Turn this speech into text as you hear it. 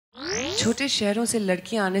छोटे शहरों से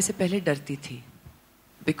लड़कियां आने से पहले डरती थी,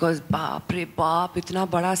 बिकॉज बाप रे बाप इतना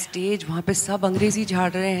बड़ा स्टेज, वहाँ पे सब अंग्रेजी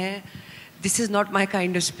झाड़ रहे हैं. This is not my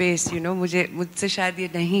kind of space, you know. मुझसे शायद ये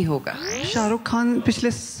नहीं होगा. शाहरुख खान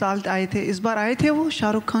पिछले साल आए थे, इस बार आए थे वो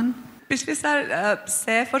शाहरुख खान? पिछले साल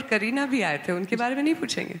सैफ और करीना भी आए थे, उनके बारे में नहीं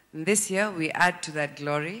पूछेंगे. This year we add to that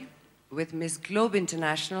glory with Miss Globe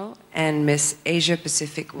International and Miss Asia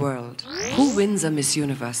Pacific World. Who wins a Miss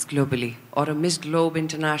Universe globally, or a Miss Globe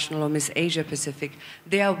International or Miss Asia Pacific?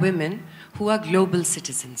 They are women who are global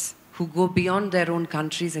citizens, who go beyond their own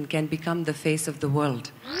countries and can become the face of the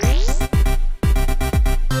world.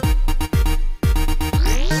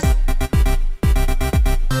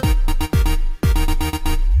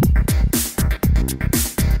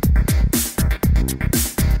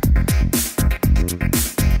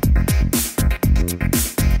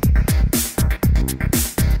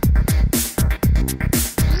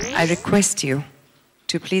 I request you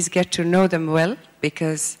to please get to know them well,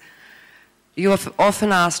 because you have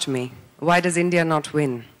often asked me, why does India not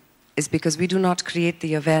win? It's because we do not create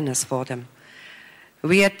the awareness for them.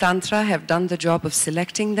 We at Tantra have done the job of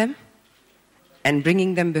selecting them and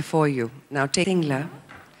bringing them before you. Now take Singla.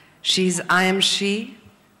 She's I Am She,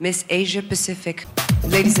 Miss Asia Pacific.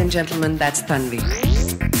 Ladies and gentlemen, that's Tanvi.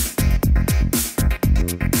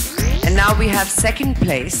 And now we have second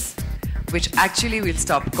place, which actually we'll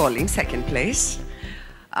stop calling second place.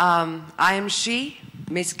 I Am She,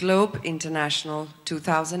 Miss Globe International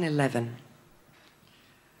 2011.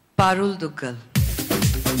 Parul Duggal.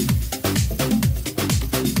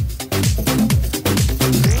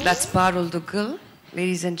 That's Parul Duggal,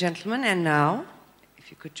 ladies and gentlemen. And now, if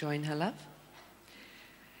you could join her, love.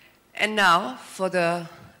 And now, for the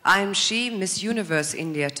I Am She, Miss Universe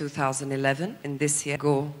India 2011, in this year,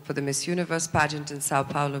 go for the Miss Universe pageant in Sao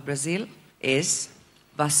Paulo, Brazil, is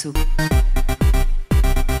Vasu.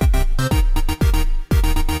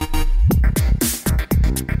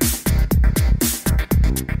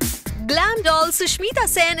 Glam doll Sushmita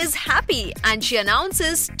Sen is happy and she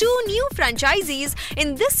announces 2 new franchisees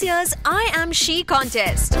in this year's I Am She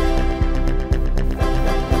contest.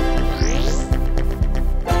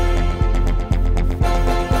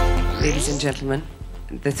 Ladies and gentlemen,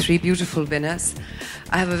 the 3 beautiful winners.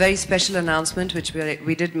 I have a very special announcement which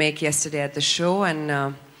we did make yesterday at the show,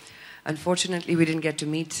 and unfortunately we didn't get to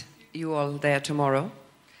meet you all there tomorrow,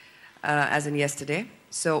 as in yesterday.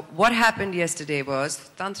 So what happened yesterday was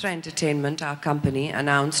Tantra Entertainment, our company,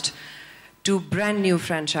 announced 2 brand new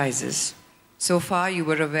franchises. So far you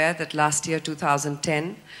were aware that last year,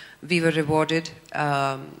 2010, we were rewarded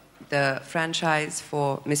the franchise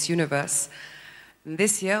for Miss Universe.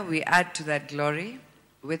 This year we add to that glory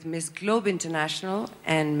with Miss Globe International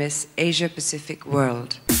and Miss Asia Pacific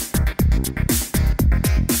World.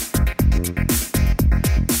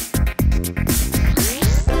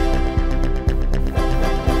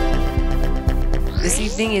 This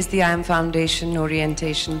evening is the I Am Foundation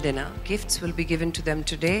Orientation Dinner. Gifts will be given to them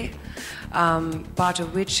today, part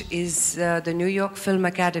of which is the New York Film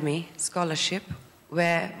Academy Scholarship,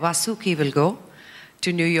 where Vasuki will go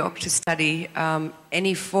to New York to study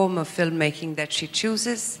any form of filmmaking that she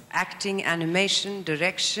chooses, acting, animation,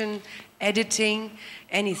 direction, editing,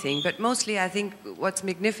 anything. But mostly I think what's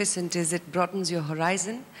magnificent is it broadens your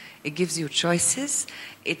horizon, it gives you choices,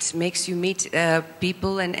 it makes you meet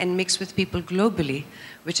people and mix with people globally,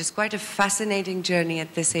 which is quite a fascinating journey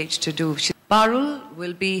at this age to do. Parul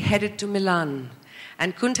will be headed to Milan,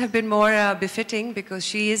 and couldn't have been more befitting because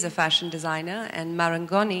she is a fashion designer, and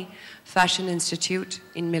Marangoni Fashion Institute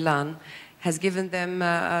in Milan has given them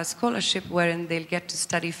a scholarship wherein they'll get to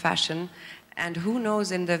study fashion, and who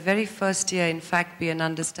knows, in the very first year, in fact, be an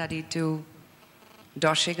understudy to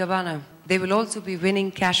Dolce & Gabbana. They will also be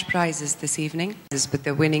winning cash prizes this evening, but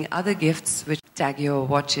they're winning other gifts, which Tagio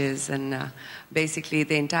watches and basically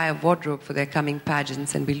the entire wardrobe for their coming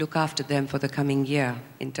pageants, and we look after them for the coming year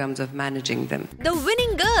in terms of managing them. The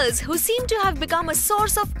winning girls, who seem to have become a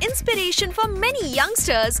source of inspiration for many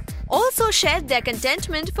youngsters, also shared their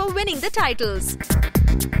contentment for winning the titles.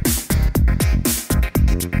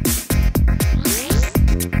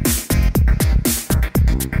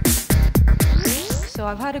 So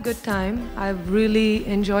I've had a good time. I've really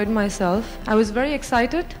enjoyed myself. I was very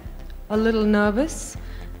excited, a little nervous,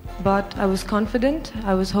 but I was confident.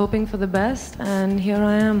 I was hoping for the best, and here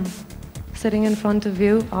I am, sitting in front of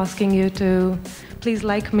you, asking you to please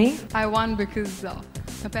like me. I won because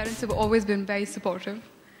my parents have always been very supportive.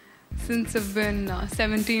 Since I've been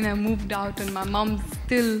 17, I moved out, and my mom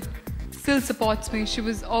still supports me. She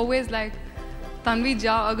was always like, Tanvi,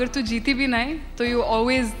 ja, agar tu jeeti bhi nahi, to you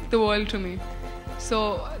always the world to me.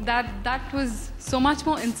 So that was so much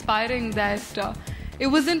more inspiring that it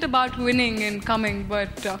wasn't about winning and coming,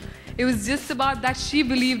 but it was just about that she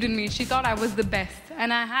believed in me. She thought I was the best.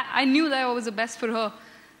 And I knew that I was the best for her.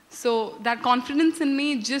 So that confidence in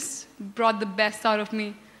me just brought the best out of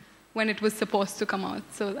me when it was supposed to come out.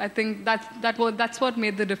 So I think that's what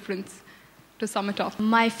made the difference, to sum it up.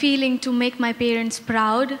 My feeling to make my parents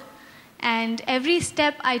proud, and every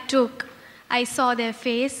step I took, I saw their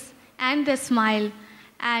face and their smile,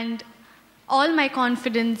 and all my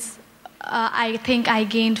confidence I think I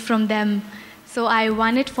gained from them. So I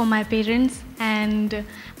won it for my parents, and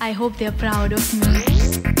I hope they're proud of me.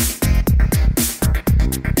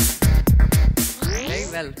 Very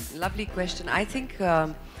well. Lovely question. I think,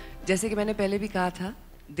 जैसे कि मैंने पहले भी कहा था,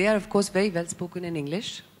 they are of course very well spoken in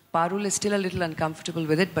English. Parul is still a little uncomfortable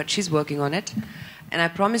with it, but she's working on it. And I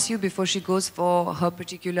promise you, before she goes for her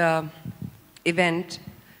particular event,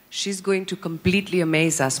 she's going to completely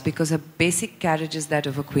amaze us because her basic carriage is that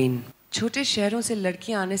of a queen. छोटे शहरों से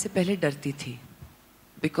लड़कियां आने से पहले डरती थी,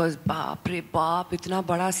 because बाप रे बाप इतना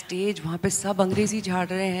बड़ा स्टेज, वहाँ पे सब अंग्रेजी झाड़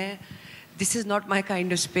रहे हैं. This is not my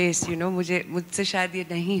kind of space, you know. मुझसे शायद ये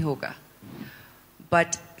नहीं होगा.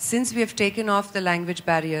 But since we have taken off the language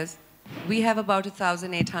barriers, we have about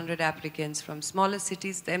 1,800 applicants from smaller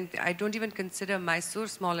cities. Then I don't even consider Mysore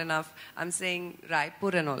small enough. I'm saying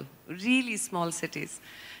Raipur and all, really small cities.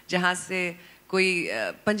 जहाँ से कोई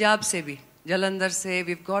पंजाब से भी, Jalandhar se,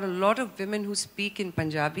 we've got a lot of women who speak in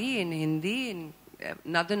Punjabi, in Hindi, in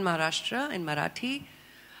northern Maharashtra, in Marathi.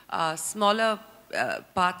 Smaller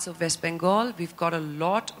parts of West Bengal, we've got a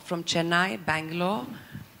lot from Chennai, Bangalore,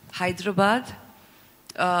 Hyderabad,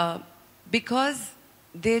 because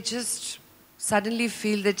they just suddenly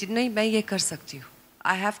feel that नहीं मैं ये कर सकती हूँ.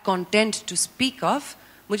 I have content to speak of.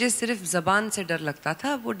 मुझे सिर्फ ज़बान से डर लगता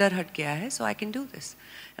था, वो डर हट गया है, so I can do this.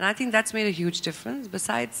 And I think that's made a huge difference.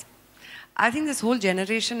 Besides, I think this whole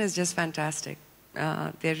generation is just fantastic.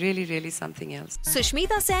 They're really, really something else.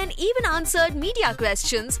 Sushmita Sen even answered media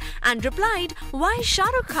questions and replied why Shah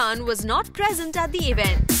Rukh Khan was not present at the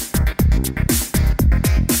event.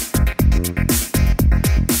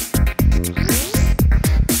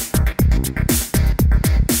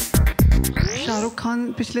 Shahrukh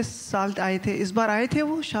Khan पिछले साल आए थे, इस बार आए थे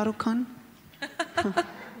वो शाहरुख खान?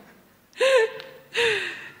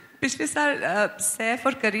 पिछले साल सैफ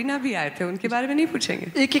और करीना भी आए थे, उनके बारे में नहीं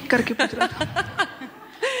पूछेंगे? एक एक करके पूछ रहा था.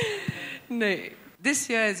 नहीं. This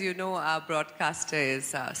year, as you know, our broadcaster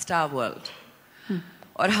is Star World.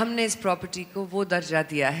 और हमने इस प्रॉपर्टी को वो दर्जा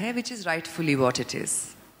दिया है which is rightfully what it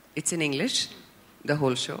is. It's in English, the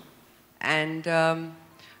whole show. And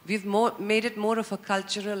we've made it more of a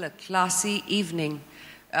cultural, a classy evening.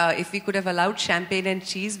 If we could have allowed champagne and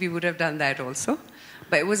cheese, we would have done that also.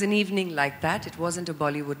 But it was an evening like that. It wasn't a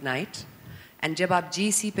Bollywood night. And जब आप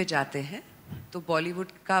GC पे जाते हैं, तो Bollywood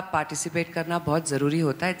का participate करना बहुत ज़रूरी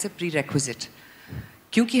होता है. It's a prerequisite.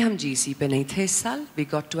 क्योंकि हम GC पे नहीं थे इस साल, we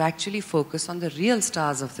got to actually focus on the real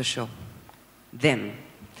stars of the show. Them,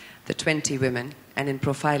 the 20 women, and in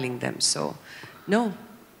profiling them. So, no,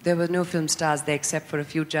 there were no film stars there except for a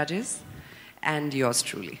few judges and yours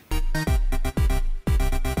truly.